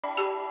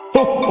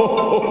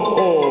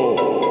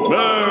ho!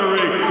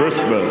 Merry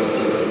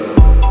Christmas!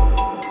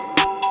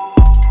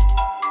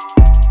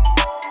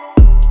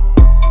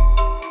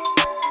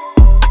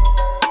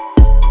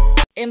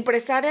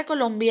 Empresaria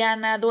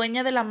colombiana,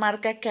 dueña de la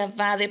marca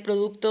Tarde de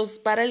productos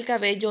para el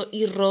cabello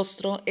y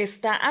rostro,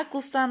 está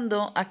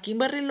acusando a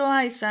Kimberly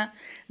Loaiza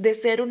de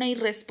ser una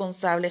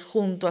irresponsable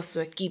junto a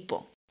su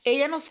equipo.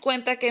 Ella nos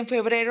cuenta que en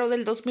febrero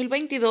del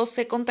 2022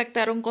 se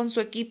contactaron con su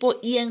equipo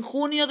y en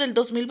junio del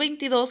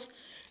 2022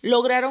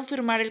 lograron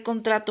firmar el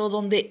contrato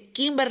donde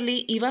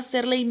Kimberly iba a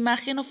ser la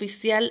imagen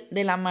oficial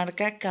de la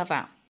marca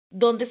Tarde,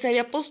 donde se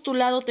había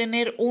postulado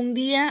tener un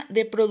día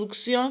de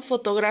producción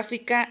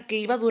fotográfica que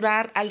iba a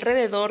durar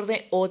alrededor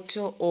de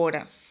 8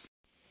 horas.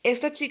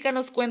 Esta chica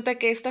nos cuenta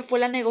que esta fue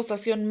la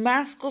negociación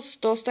más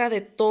costosa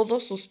de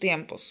todos sus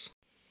tiempos.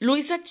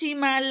 Luisa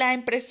Chima, la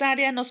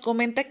empresaria, nos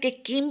comenta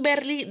que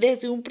Kimberly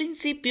desde un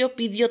principio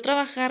pidió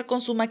trabajar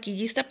con su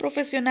maquillista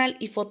profesional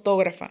y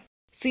fotógrafa.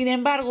 Sin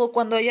embargo,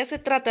 cuando ella se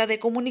trata de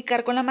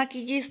comunicar con la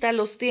maquillista,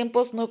 los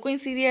tiempos no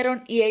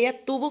coincidieron y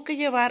ella tuvo que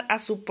llevar a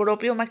su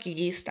propio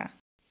maquillista.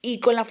 Y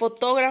con la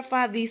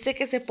fotógrafa dice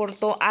que se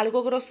portó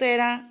algo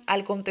grosera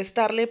al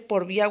contestarle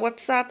por vía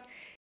WhatsApp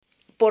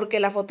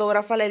porque la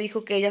fotógrafa le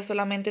dijo que ella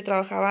solamente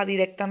trabajaba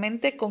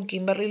directamente con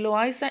Kimberly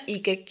Loaiza y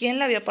que quién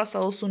le había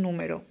pasado su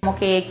número. Como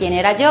que quién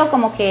era yo,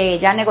 como que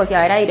ella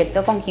negociaba era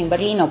directo con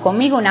Kimberly, no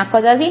conmigo, una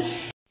cosa así.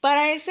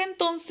 Para ese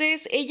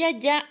entonces ella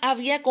ya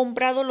había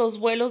comprado los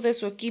vuelos de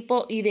su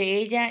equipo y de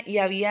ella y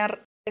había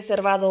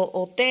reservado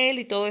hotel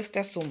y todo este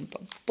asunto.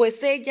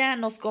 Pues ella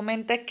nos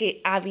comenta que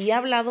había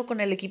hablado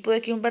con el equipo de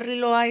Kimberly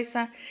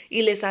Loaiza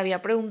y les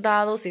había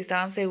preguntado si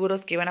estaban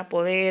seguros que iban a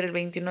poder el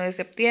 21 de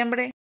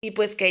septiembre y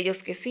pues que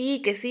ellos que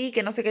sí,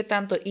 que no sé qué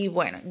tanto. Y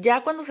bueno,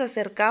 ya cuando se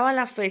acercaba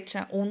la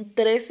fecha, un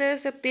 13 de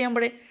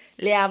septiembre,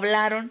 le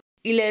hablaron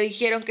y le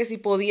dijeron que si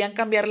podían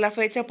cambiar la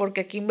fecha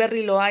porque a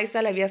Kimberly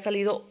Loaiza le había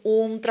salido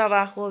un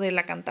trabajo de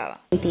la cantada.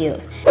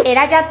 22.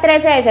 Era ya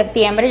 13 de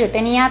septiembre, yo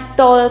tenía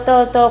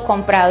todo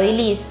comprado y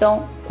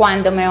listo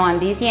cuando me van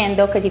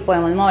diciendo que si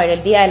podemos mover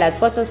el día de las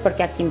fotos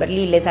porque a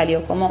Kimberly le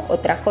salió como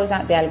otra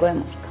cosa de algo de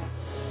música.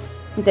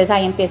 Entonces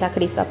ahí empieza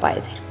Cristo a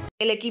padecer.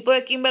 El equipo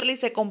de Kimberly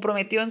se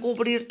comprometió en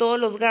cubrir todos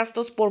los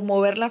gastos por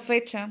mover la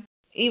fecha.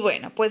 Y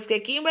bueno, pues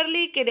que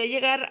Kimberly quería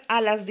llegar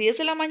a las 10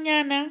 de la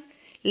mañana.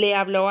 Le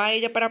habló a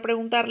ella para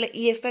preguntarle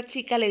y esta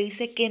chica le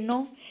dice que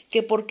no,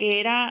 que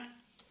porque era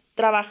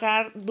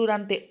trabajar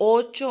durante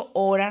 8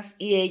 horas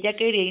y ella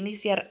quería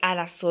iniciar a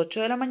las 8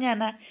 de la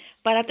mañana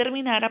para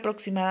terminar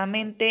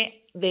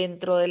aproximadamente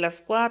dentro de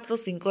las 4 o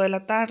 5 de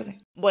la tarde.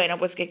 Bueno,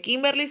 pues que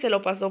Kimberly se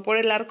lo pasó por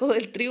el arco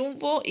del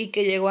triunfo y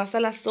que llegó hasta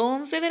las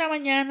 11 de la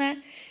mañana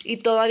y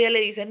todavía le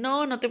dice,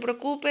 no te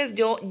preocupes,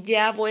 yo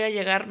ya voy a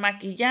llegar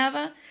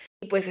maquillada.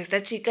 Y pues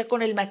esta chica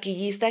con el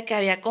maquillista que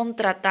había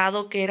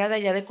contratado, que era de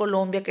allá de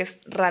Colombia, que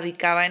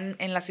radicaba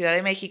en la Ciudad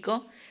de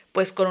México,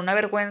 pues con una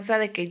vergüenza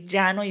de que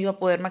ya no iba a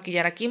poder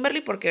maquillar a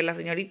Kimberly porque la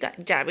señorita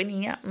ya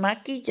venía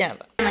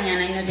maquillada.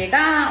 Mañana y no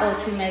llegaba,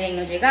 8:30 y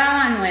no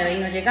llegaba, 9 y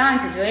no llegaba,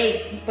 entonces yo,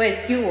 hey, pues,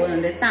 ¿qué hubo?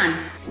 ¿Dónde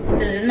están?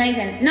 Entonces me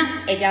dicen, no,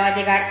 ella va a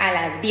llegar a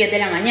las 10 de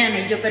la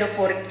mañana, y yo, ¿pero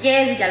por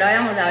qué? Si ya lo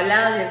habíamos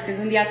hablado, si es que es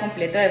un día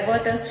completo de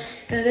fotos.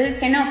 Entonces es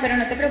que no, pero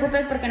no te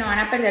preocupes porque no van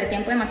a perder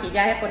tiempo de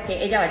maquillaje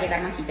porque ella va a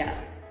llegar maquillada.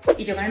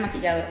 Y yo con el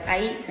maquillador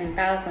ahí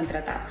sentado,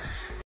 contratado.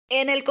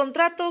 En el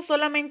contrato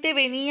solamente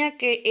venía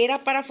que era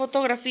para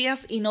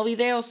fotografías y no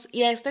videos,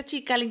 y a esta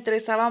chica le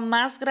interesaba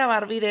más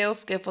grabar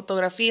videos que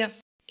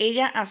fotografías.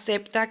 Ella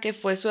acepta que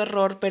fue su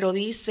error, pero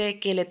dice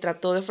que le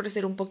trató de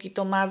ofrecer un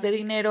poquito más de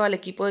dinero al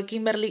equipo de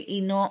Kimberly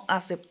y no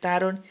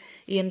aceptaron.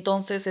 Y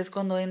entonces es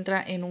cuando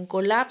entra en un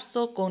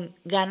colapso con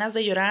ganas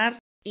de llorar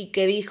y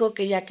que dijo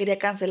que ya quería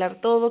cancelar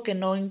todo, que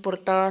no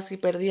importaba si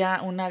perdía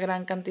una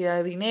gran cantidad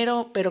de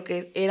dinero, pero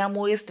que era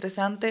muy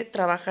estresante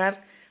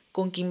trabajar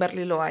con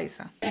Kimberly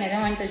Loaiza. En ese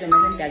momento yo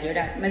me senté a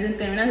llorar, me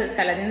senté en unas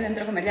escalas de un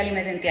centro comercial y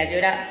me senté a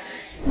llorar.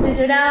 Yo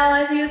lloraba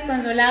así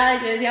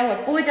desconsolada, yo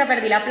decía, pucha,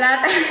 perdí la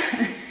plata.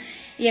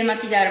 Y el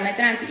maquillador me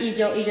tranqui, y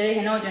yo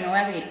dije, no, yo no voy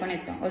a seguir con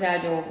esto, o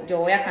sea, yo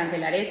voy a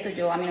cancelar esto,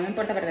 a mí no me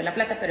importa perder la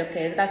plata, pero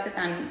qué desgaste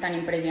tan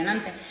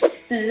impresionante.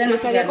 Entonces,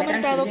 les había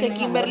comentado que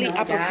Kimberly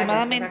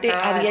aproximadamente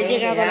había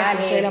llegado a las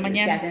 11 de la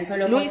mañana.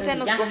 Luisa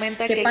nos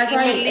comenta que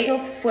Kimberly,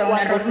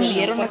 cuando se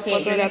dieron las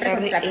 4 de la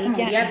tarde,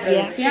 ella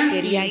ya se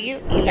quería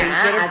ir y le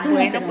dijeron,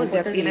 bueno, pues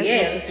ya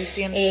tienes lo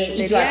suficiente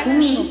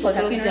diarios,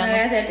 nosotros ya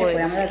nos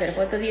podemos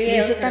ir.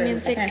 Luisa también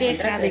se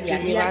queja de que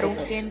llevaron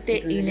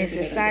gente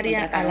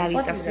innecesaria a la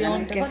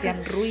habitación, que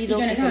hacían ruido,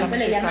 que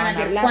solamente estaban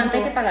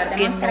hablando,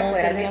 que no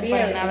servían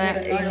para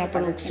nada en la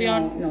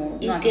producción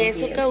y que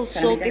eso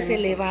causó que se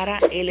elevara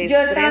el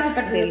estrés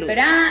de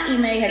Luisa. Y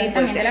me dijeron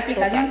pues de la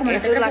aplicación, como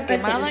esa es la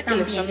quemada que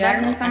le están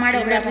dando a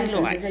Kimberly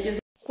Loaiza.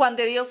 Juan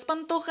de Dios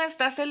Pantoja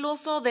está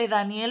celoso de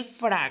Daniel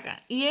Fraga.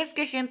 Y es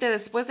que, gente,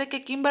 después de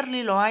que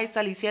Kimberly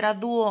Loaiza le hiciera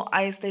dúo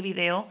a este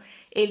video,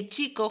 el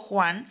chico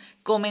Juan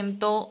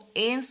comentó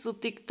en su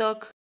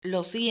TikTok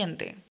lo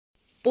siguiente.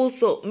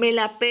 Puso, me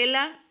la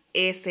pela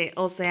ese,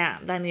 o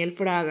sea, Daniel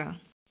Fraga.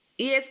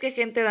 Y es que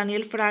gente,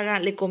 Daniel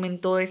Fraga le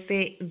comentó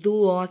ese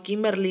dúo a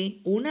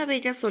Kimberly, una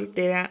bella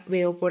soltera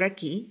veo por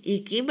aquí,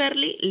 y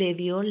Kimberly le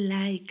dio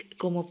like,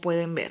 como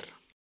pueden ver.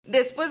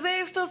 Después de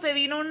esto se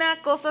vino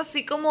una cosa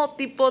así como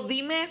tipo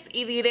dimes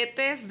y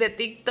diretes de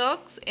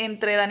TikToks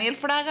entre Daniel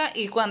Fraga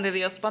y Juan de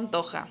Dios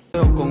Pantoja.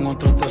 Con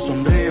otro te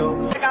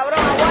sonrío. ¡Cabrón,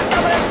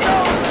 aguanta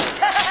presión!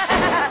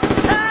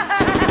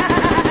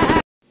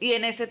 Y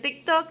en ese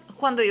TikTok,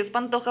 Juan de Dios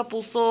Pantoja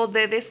puso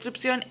de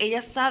descripción,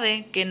 ella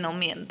sabe que no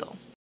miento.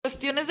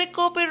 Cuestiones de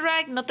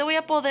copyright, no te voy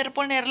a poder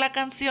poner la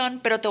canción,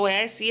 pero te voy a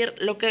decir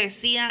lo que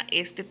decía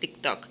este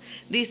TikTok.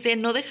 Dice,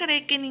 no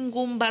dejaré que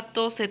ningún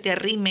vato se te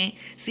arrime.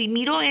 Si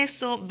miro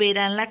eso,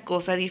 verán la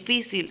cosa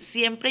difícil.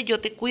 Siempre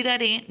yo te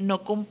cuidaré,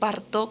 no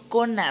comparto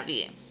con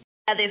nadie.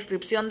 La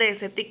descripción de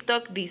ese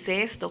TikTok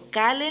dice esto,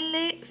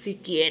 cálenle si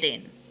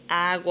quieren.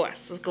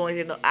 Aguas, es como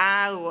diciendo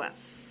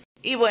aguas.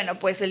 Y bueno,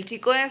 pues el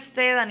chico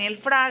Daniel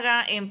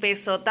Fraga,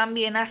 empezó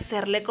también a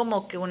hacerle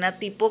como que una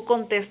tipo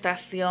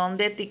contestación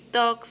de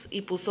TikToks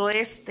y puso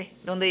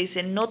donde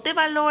dice, no te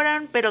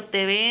valoran, pero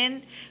te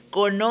ven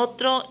con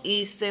otro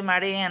y se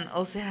marean.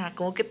 O sea,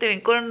 como que te ven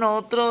con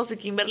otros y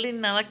Kimberly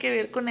nada que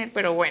ver con él,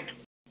 pero bueno.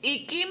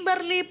 Y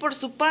Kimberly, por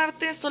su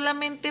parte,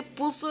 solamente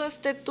puso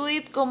este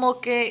tweet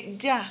como que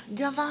ya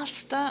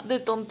basta de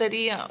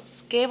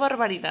tonterías. ¡Qué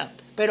barbaridad!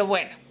 Pero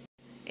bueno.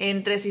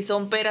 Entre si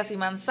son peras y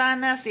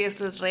manzanas, si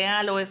esto es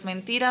real o es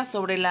mentira,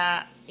 sobre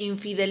la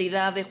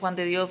infidelidad de Juan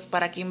de Dios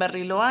para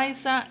Kimberly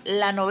Loaiza.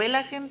 La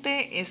novela,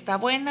 gente, está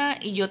buena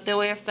y yo te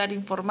voy a estar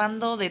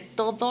informando de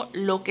todo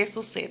lo que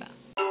suceda.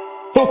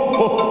 Ho,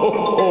 ho,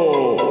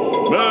 ho,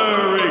 ho.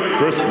 Merry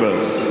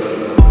Christmas.